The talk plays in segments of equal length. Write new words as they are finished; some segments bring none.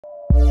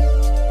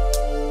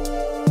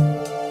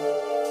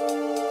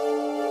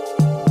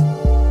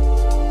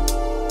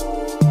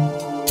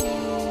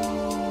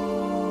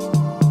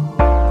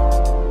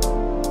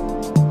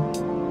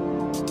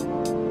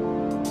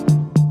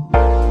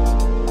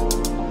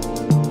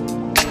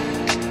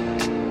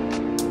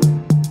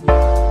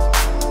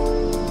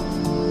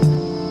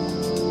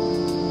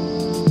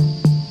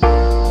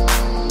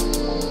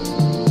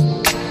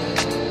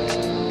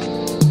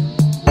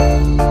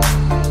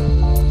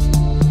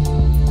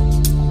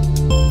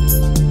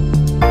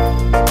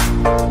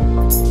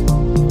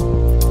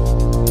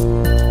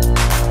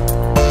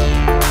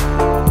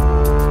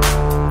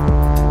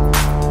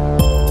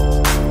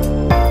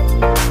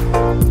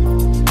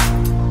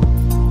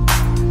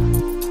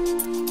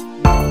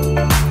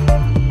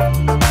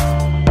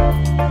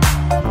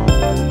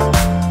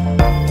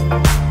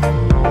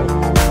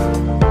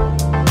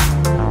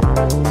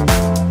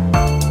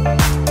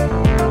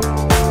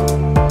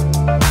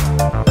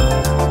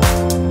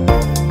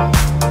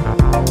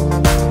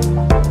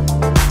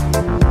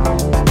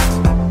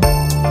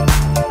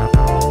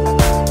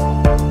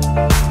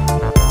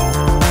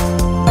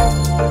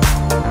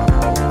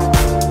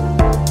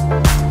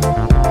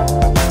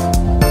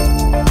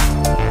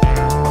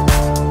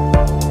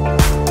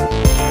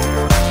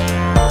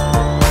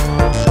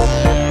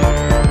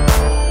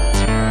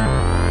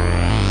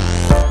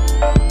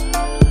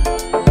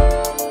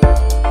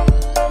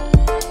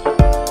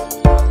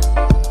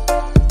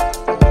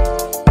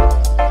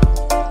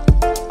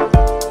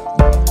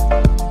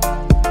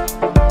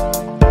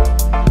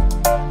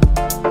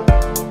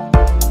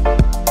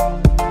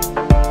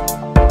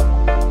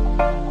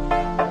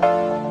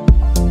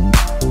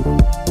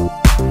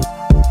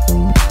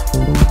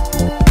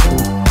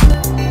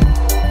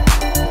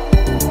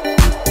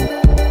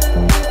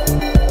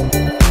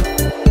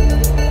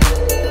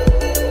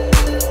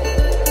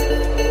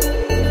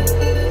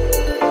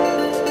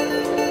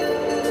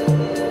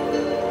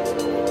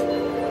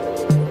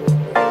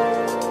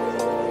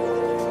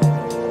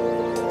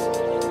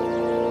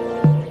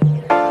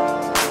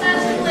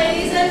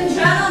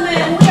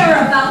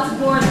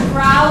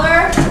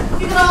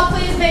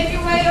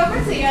over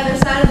to the other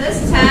side of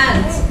this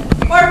tent.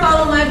 Or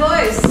follow my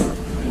voice.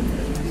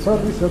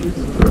 Sorry.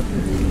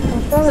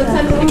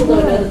 Sometimes people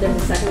don't know that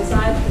there's a second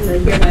side and they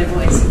hear my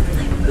voice.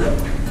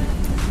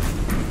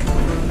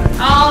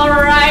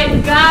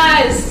 Alright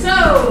guys,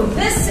 so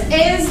this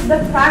is the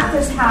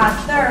practice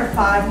hatch. There are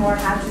 5 more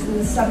hatches in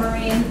the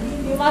submarine.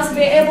 You must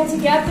be able to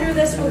get through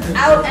this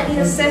without any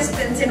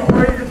assistance in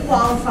order to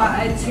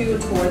qualify to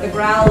tour the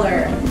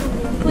Growler.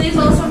 Please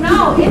also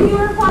know, if you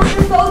are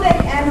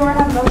claustrophobic and or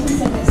have motion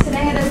sickness,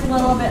 today it is a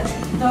little bit,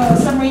 the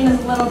submarine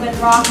is a little bit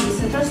rocky,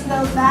 so just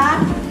know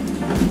that.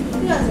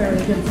 You guys are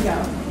really good to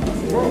go.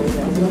 Oh,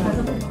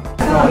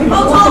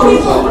 tall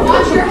people,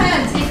 watch your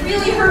heads. It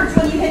really hurts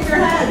when you hit your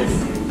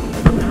heads.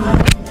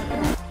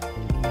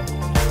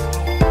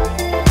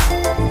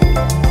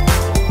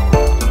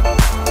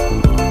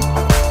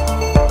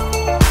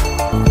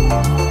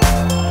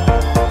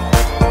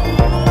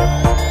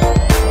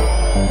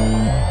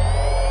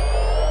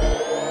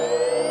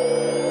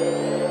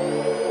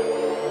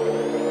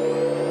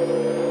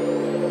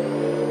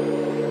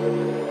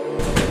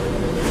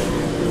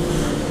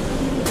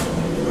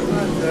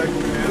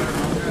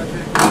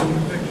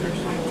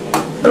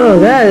 Oh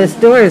God, this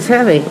door is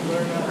heavy.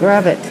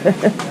 Grab it.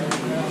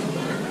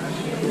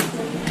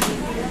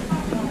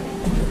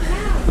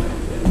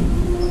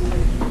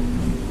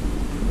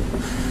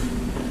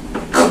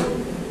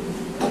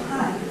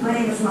 Hi, my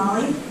name is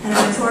Molly, and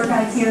I'm a tour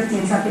guide here at the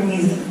Intrepid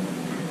Museum.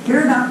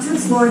 You're about to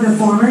explore the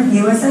former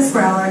USS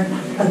Growler,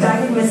 a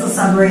guided missile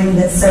submarine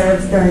that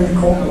served during the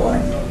Cold War.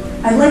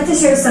 I'd like to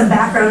share some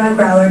background on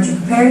Growler to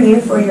prepare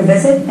you for your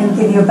visit and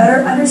give you a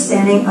better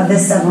understanding of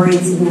this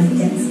submarine's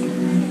significance.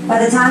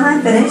 By the time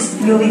I'm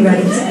finished, you'll be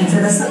ready to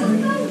enter the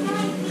submarine.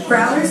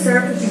 Growler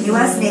served with the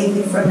U.S.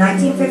 Navy from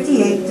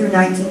 1958 through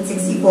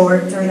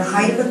 1964 during the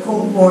height of the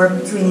Cold War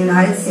between the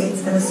United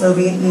States and the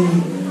Soviet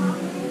Union.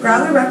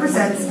 Growler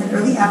represents an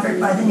early effort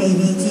by the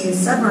Navy to use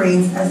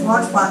submarines as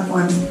launch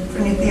platforms for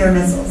nuclear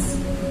missiles.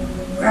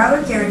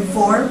 Growler carried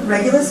 4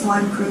 Regulus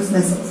 1 cruise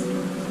missiles.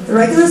 The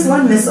Regulus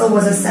 1 missile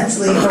was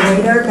essentially a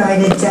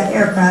radar-guided jet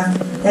aircraft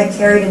that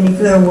carried a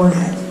nuclear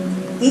warhead.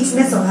 Each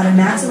missile had a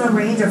maximum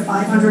range of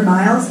 500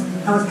 miles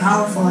and was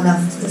powerful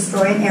enough to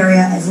destroy an area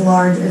as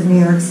large as New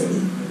York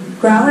City.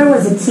 Growler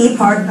was a key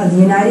part of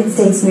the United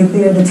States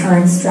nuclear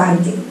deterrence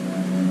strategy.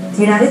 The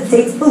United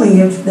States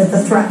believed that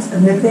the threat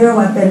of nuclear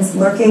weapons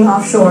lurking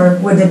offshore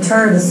would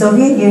deter the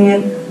Soviet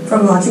Union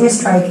from launching a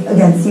strike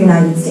against the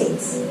United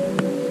States.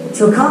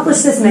 To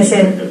accomplish this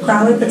mission,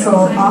 Growler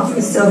patrolled off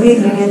the Soviet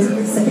Union's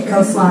Pacific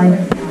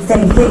coastline,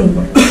 staying hidden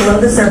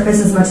below the surface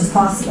as much as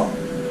possible.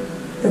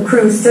 The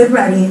crew stood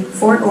ready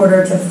for an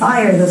order to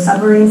fire the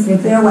submarine's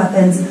nuclear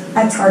weapons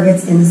at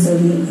targets in the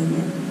Soviet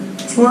Union.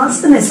 To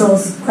launch the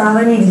missiles,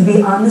 Growler needed to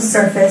be on the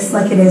surface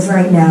like it is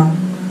right now.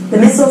 The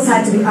missiles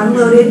had to be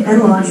unloaded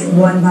and launched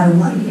one by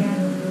one.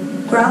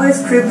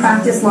 Growler's crew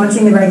practiced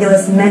launching the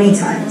Regulus many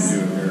times.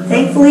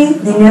 Thankfully,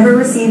 they never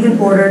received an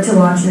order to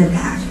launch an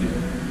attack.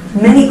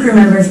 Many crew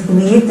members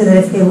believed that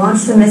if they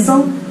launched a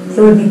missile,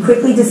 they would be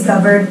quickly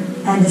discovered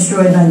and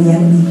destroyed by the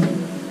enemy.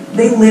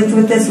 They lived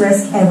with this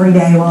risk every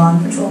day while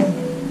on patrol.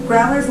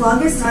 Growler's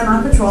longest time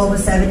on patrol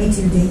was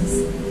 72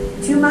 days.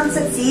 2 months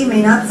at sea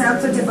may not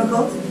sound so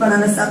difficult, but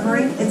on a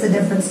submarine, it's a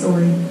different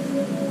story.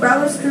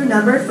 Growler's crew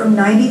numbered from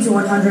 90 to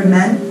 100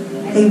 men.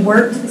 They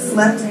worked,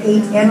 slept,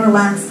 ate, and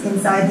relaxed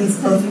inside these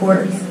close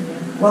quarters.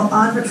 While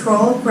on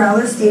patrol,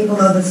 Growler stayed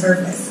below the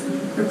surface.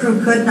 The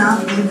crew could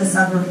not leave the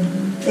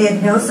submarine. They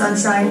had no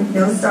sunshine,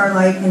 no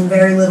starlight, and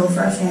very little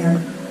fresh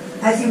air.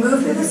 As you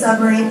move through the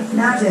submarine,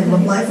 imagine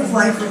what life was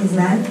like for these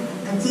men,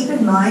 and keep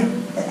in mind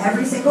that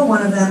every single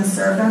one of them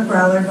served on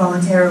Growler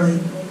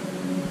voluntarily.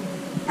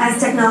 As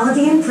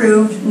technology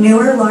improved,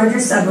 newer, larger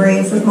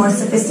submarines with more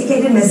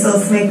sophisticated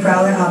missiles made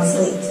Growler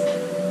obsolete.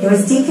 It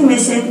was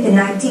decommissioned in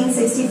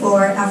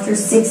 1964 after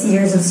 6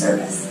 years of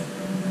service.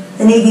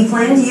 The Navy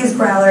planned to use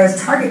Growler as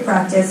target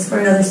practice for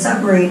another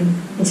submarine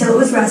until it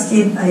was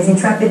rescued by the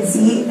Intrepid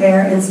Sea,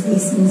 Air, and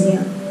Space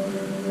Museum.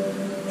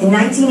 In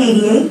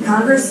 1988,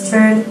 Congress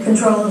turned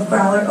control of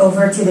Growler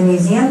over to the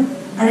museum,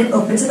 and it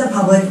opened to the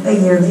public a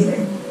year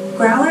later.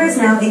 Growler is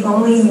now the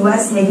only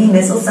U.S. Navy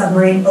missile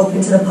submarine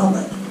open to the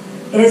public.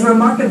 It is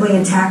remarkably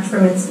intact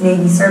from its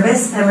Navy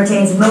service and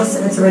retains most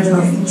of its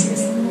original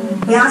features.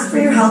 We ask for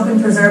your help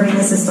in preserving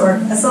this historic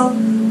vessel.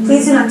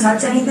 Please do not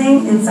touch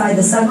anything inside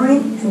the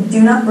submarine and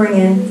do not bring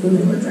in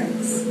food or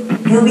drinks.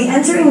 You'll be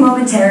entering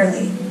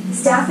momentarily.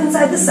 Staff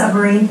inside the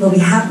submarine will be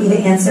happy to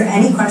answer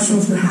any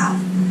questions you have.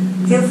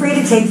 Feel free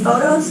to take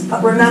photos,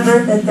 but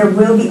remember that there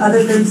will be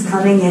other groups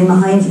coming in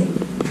behind you.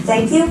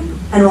 Thank you,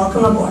 and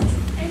welcome aboard.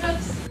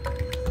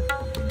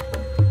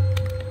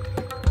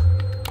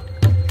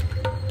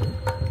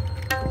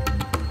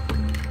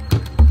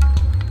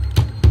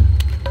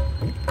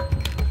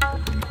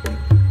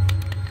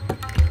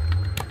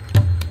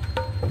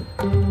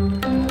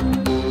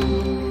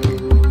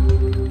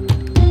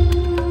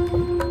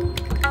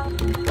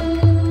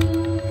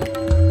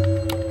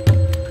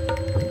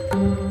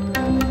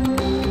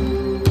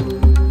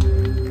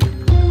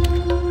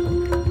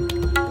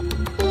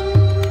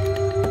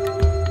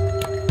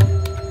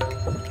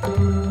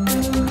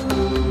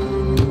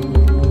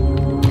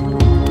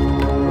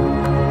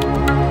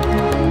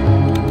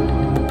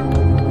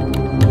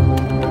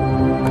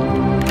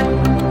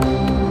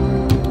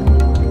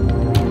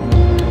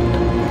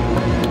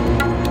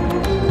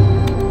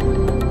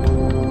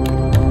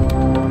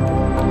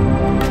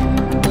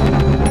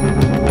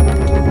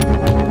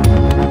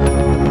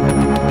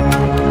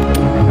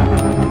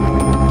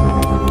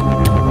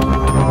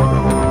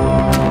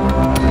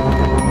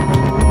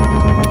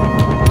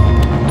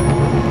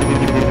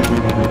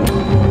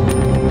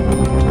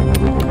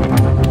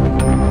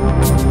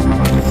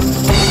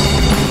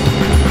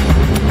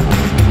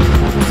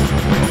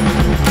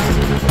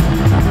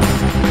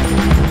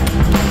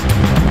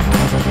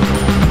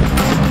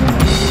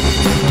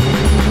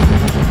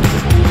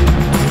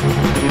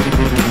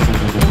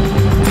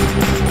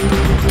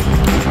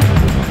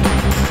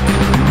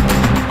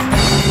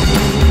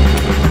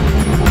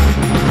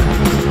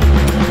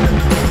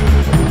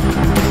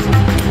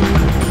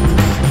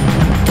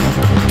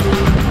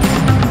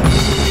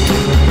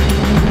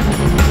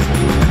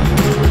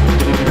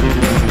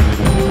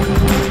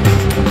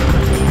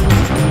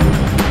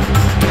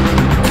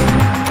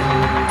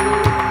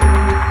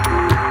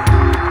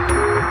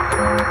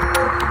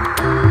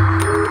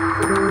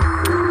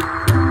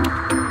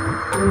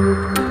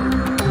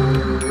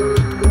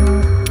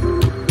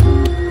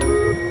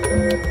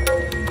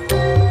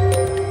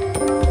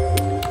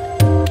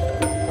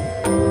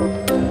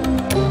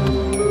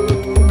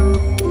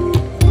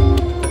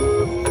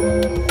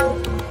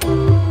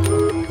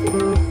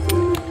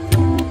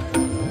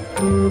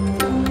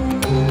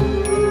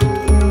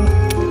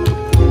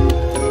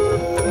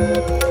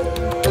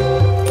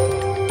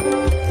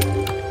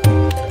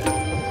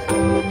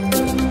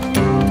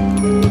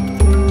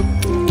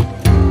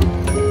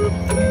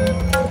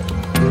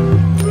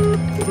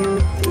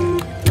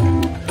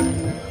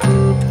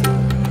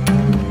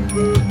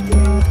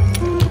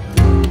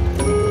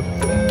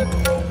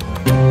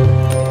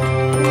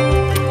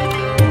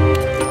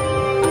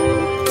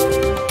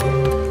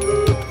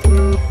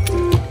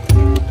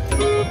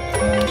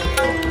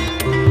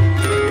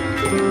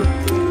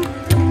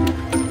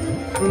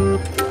 Hello.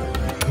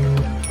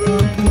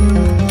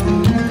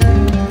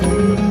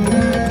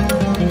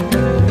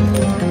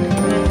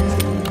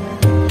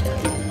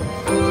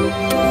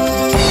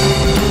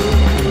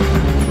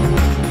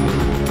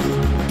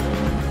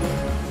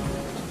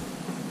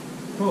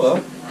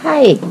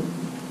 Hi.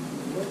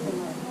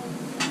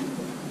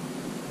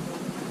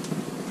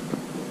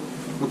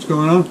 What's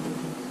going on?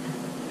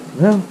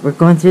 Well, we're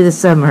going through the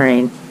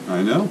submarine.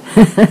 I know.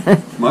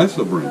 My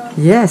submarine.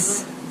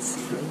 Yes.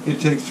 It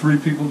takes 3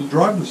 people to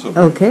drive the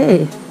submarine.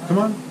 Okay. Come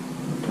on.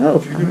 Oh,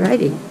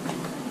 alrighty.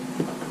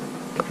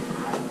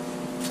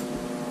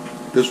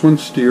 This one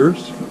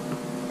steers.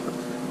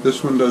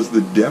 This one does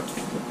the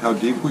depth, how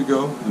deep we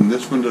go, and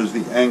this one does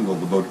the angle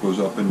the boat goes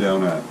up and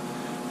down at.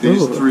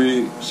 These Ooh.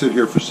 3 sit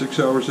here for 6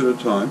 hours at a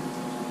time,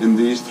 and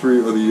these 3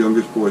 are the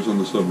youngest boys on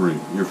the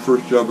submarine. Your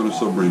first job on a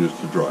submarine is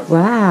to drive.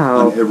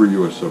 Wow. On every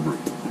U.S. submarine.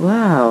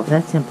 Wow,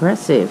 that's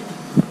impressive.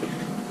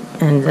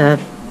 And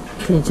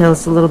can you tell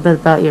us a little bit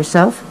about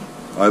yourself?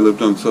 I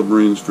lived on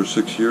submarines for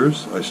 6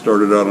 years. I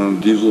started out on a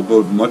diesel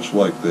boat much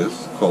like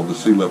this, called the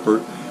Sea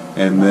Leopard,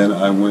 and then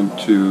I went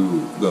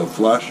to the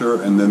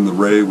Flasher and then the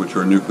Ray, which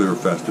are nuclear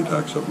fast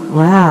attack submarines.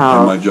 Wow.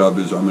 And my job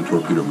is I'm a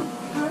torpedo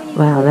man.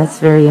 Wow, that's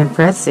very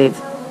impressive.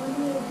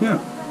 Yeah.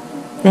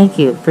 Thank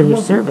you for your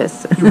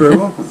service. You're very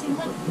welcome. All This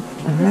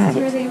is right.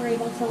 where they were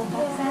able to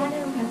look at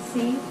and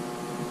see.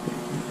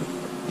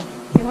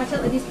 You watch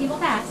it let these people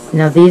pass.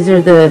 Now these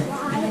are the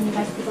And then you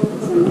guys take a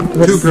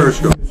look. 2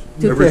 periscopes.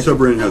 Two Every periscopes.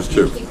 submarine has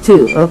 2.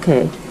 2.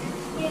 Okay.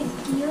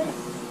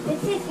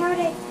 This is how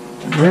they.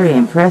 Very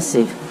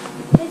impressive.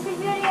 This is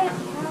where they.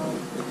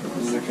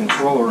 This is the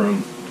control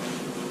room.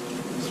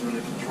 This is where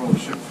they control the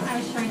ship from. I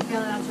was trying to figure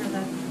out where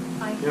the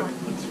high Yep, point.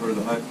 that's where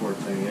the high port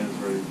thing is,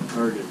 where you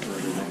target for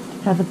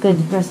everything. Have a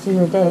good rest of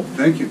your day.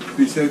 Thank you.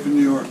 Be safe in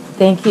New York.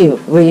 Thank you.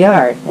 We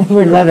are.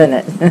 We're loving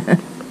it.